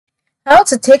How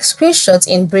to take screenshots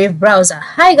in Brave browser.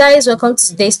 Hi guys, welcome to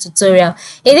today's tutorial.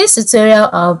 In this tutorial,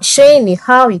 I'll be showing you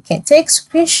how you can take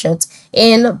screenshots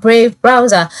in Brave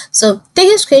browser. So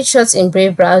taking screenshots in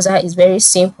Brave browser is very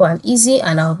simple and easy,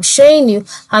 and I'll be showing you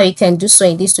how you can do so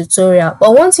in this tutorial.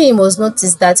 But one thing you must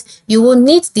notice that you will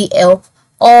need the help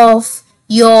of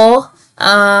your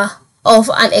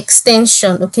of an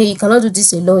extension. Okay, you cannot do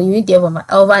this alone. You need the help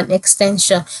of an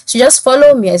extension. So just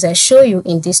follow me as I show you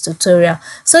in this tutorial.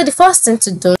 So the first thing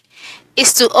to do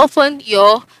is to open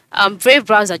your Brave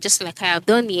browser, just like I have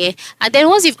done here. And then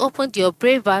once you've opened your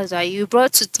Brave browser, you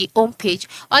brought to the home page.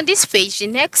 On this page, the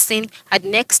next thing and the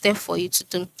next step for you to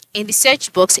do in the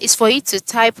search box is for you to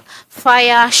type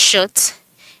Fireshot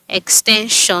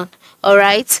extension. All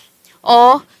right,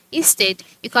 or instead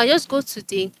you can just go to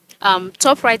the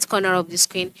top right corner of the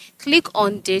screen, click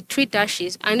on the three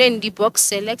dashes, and then in the box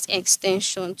select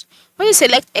extensions. When you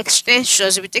select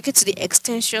extensions, you'll be taken to the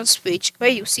extensions page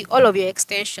where you see all of your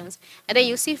extensions, and then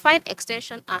you see find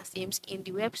extension and themes in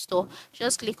the web store.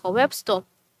 Just click on web store,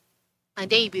 and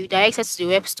then you'll be directed to the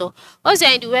web store. Once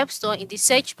you're in the web store, in the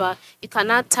search bar you can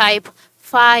now type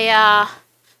Fireshot.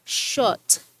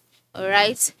 All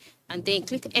right, and then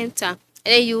click enter, and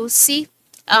then you will see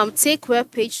take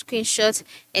web page screenshot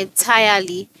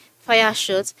entirely,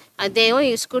 Fireshot. And then when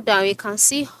you scroll down, you can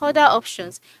see other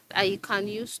options that you can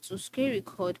use to screen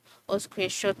record or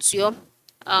screenshot your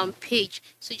page.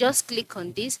 So just click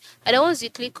on this, and then once you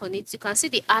click on it, you can see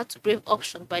the add to Brave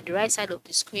option by the right side of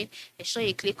the screen. Ensure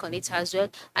you click on it as well,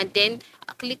 and then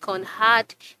click on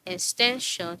add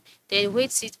extension, then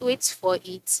wait for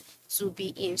it to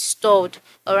be installed.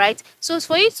 All right, so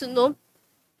for you to know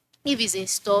if it's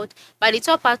installed, by the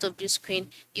top part of the screen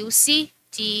you see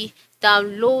the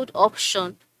download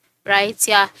option. Right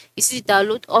here you see the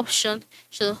download option.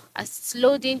 So as it's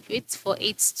loading, wait for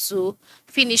it to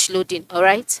finish loading. All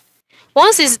right,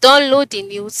 once it's done loading,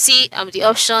 you will see the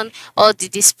option or the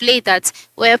display that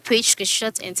web page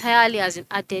screenshot entirely has been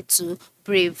added to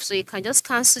Brave. So you can just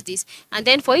cancel this, and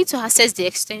then for you to access the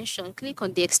extension, click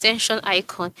on the extension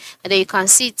icon, and then you can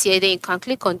see it here. Then you can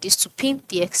click on this to pin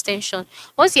the extension.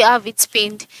 Once you have it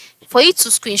pinned, for you to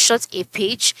screenshot a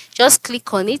page, just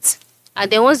click on it, and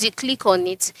then once you click on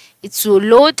it, it will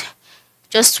load.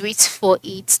 Just wait for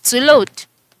it to load.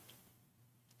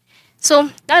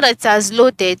 So now that it has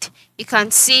loaded, you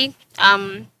can see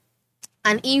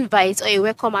an invite or a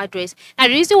welcome address.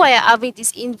 And the reason why you're having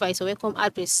this invite or welcome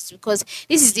address is because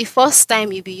this is the first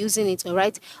time you'll be using it. All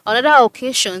right, on other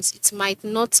occasions it might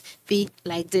not be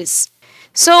like this.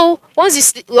 So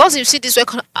once you see this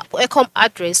welcome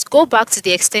address, go back to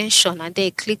the extension and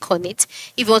then click on it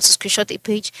if you want to screenshot a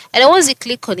page. And then once you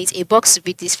click on it, a box will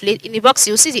be displayed. In the box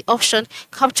you'll see the option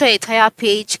capture entire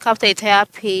page,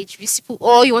 visible,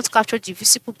 or you want to capture the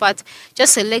visible part.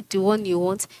 Just select the one you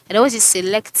want, and then once you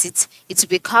select it, it will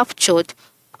be captured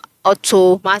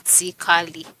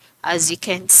automatically, as you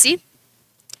can see.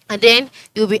 And then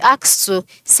you'll be asked to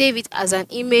save it as an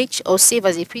image or save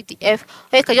as a PDF,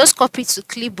 or you can just copy it to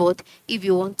clipboard if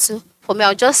you want to. For me,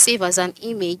 I'll just save as an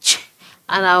image,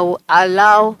 and I'll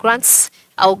grant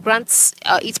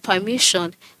it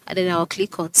permission, and then I'll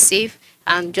click on save,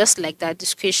 and just like that, the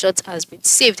screenshot has been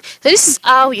saved. So this is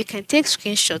how you can take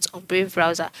screenshots on Brave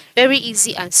browser. Very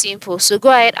easy and simple. So go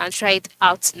ahead and try it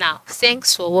out now.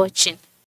 Thanks for watching.